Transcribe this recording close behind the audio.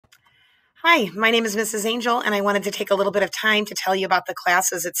Hi, my name is Mrs. Angel, and I wanted to take a little bit of time to tell you about the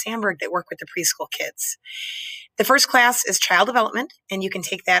classes at Sandburg that work with the preschool kids. The first class is child development, and you can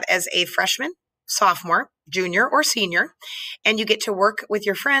take that as a freshman, sophomore, junior, or senior, and you get to work with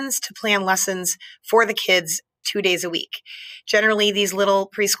your friends to plan lessons for the kids 2 days a week. Generally, these little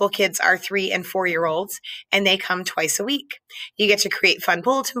preschool kids are 3 and 4-year-olds, and they come twice a week. You get to create fun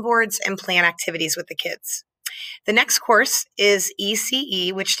bulletin boards and plan activities with the kids. The next course is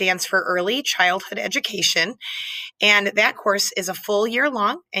ECE, which stands for Early Childhood Education. And that course is a full year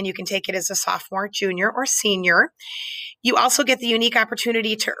long, and you can take it as a sophomore, junior, or senior. You also get the unique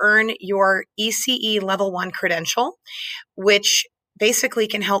opportunity to earn your ECE Level 1 credential, which basically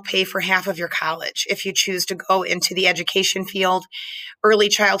can help pay for half of your college if you choose to go into the education field, early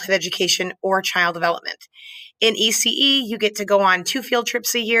childhood education, or child development. In ECE, you get to go on 2 field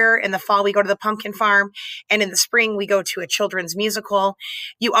trips a year. In the fall, we go to the pumpkin farm, and in the spring, we go to a children's musical.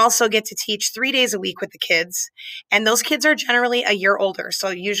 You also get to teach 3 days a week with the kids, and those kids are generally a year older, so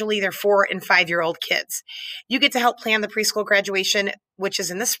usually they're 4 and 5-year-old kids. You get to help plan the preschool graduation, which is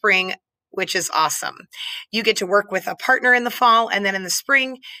in the spring, which is awesome. You get to work with a partner in the fall, and then in the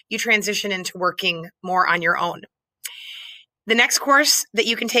spring, you transition into working more on your own. The next course that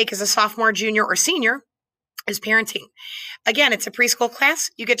you can take as a sophomore, junior, or senior is parenting. Again, it's a preschool class.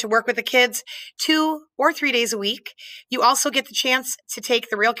 You get to work with the kids 2 or 3 days a week. You also get the chance to take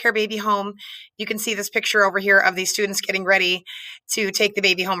the Real Care baby home. You can see this picture over here of these students getting ready to take the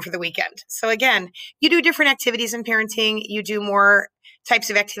baby home for the weekend. So again, you do different activities in parenting. You do more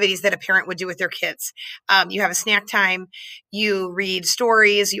types of activities that a parent would do with their kids. You have a snack time. You read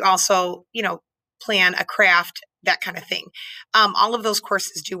stories. You also, plan a craft, that kind of thing. All of those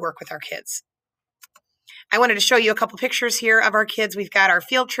courses do work with our kids. I wanted to show you a couple pictures here of our kids. We've got our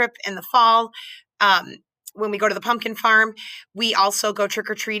field trip in the fall. When we go to the pumpkin farm, we also go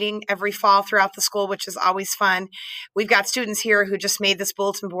trick-or-treating every fall throughout the school, which is always fun. We've got students here who just made this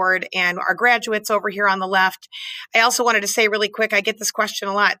bulletin board, and our graduates over here on the left. I also wanted to say really quick, I get this question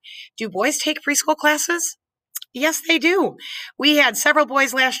a lot. Do boys take preschool classes? Yes, they do. We had several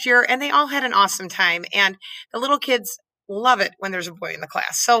boys last year, and they all had an awesome time. And the little kids love it when there's a boy in the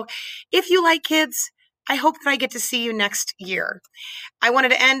class. So if you like kids, I hope that I get to see you next year. I wanted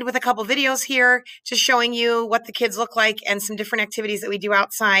to end with a couple videos here, just showing you what the kids look like and some different activities that we do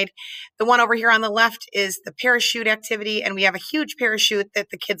outside. The one over here on the left is the parachute activity, and we have a huge parachute that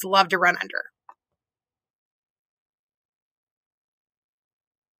the kids love to run under.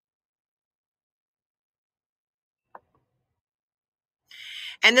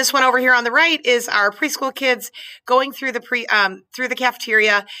 And this one over here on the right is our preschool kids going through the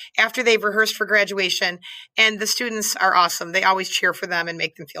cafeteria after they've rehearsed for graduation. And the students are awesome. They always cheer for them and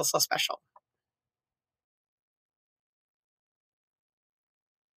make them feel so special.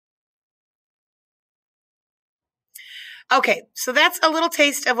 Okay, so that's a little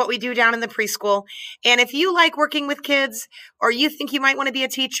taste of what we do down in the preschool. And if you like working with kids or you think you might want to be a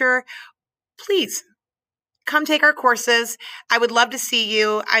teacher, please come take our courses. I would love to see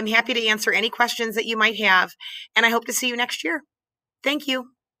you. I'm happy to answer any questions that you might have, and I hope to see you next year. Thank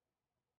you.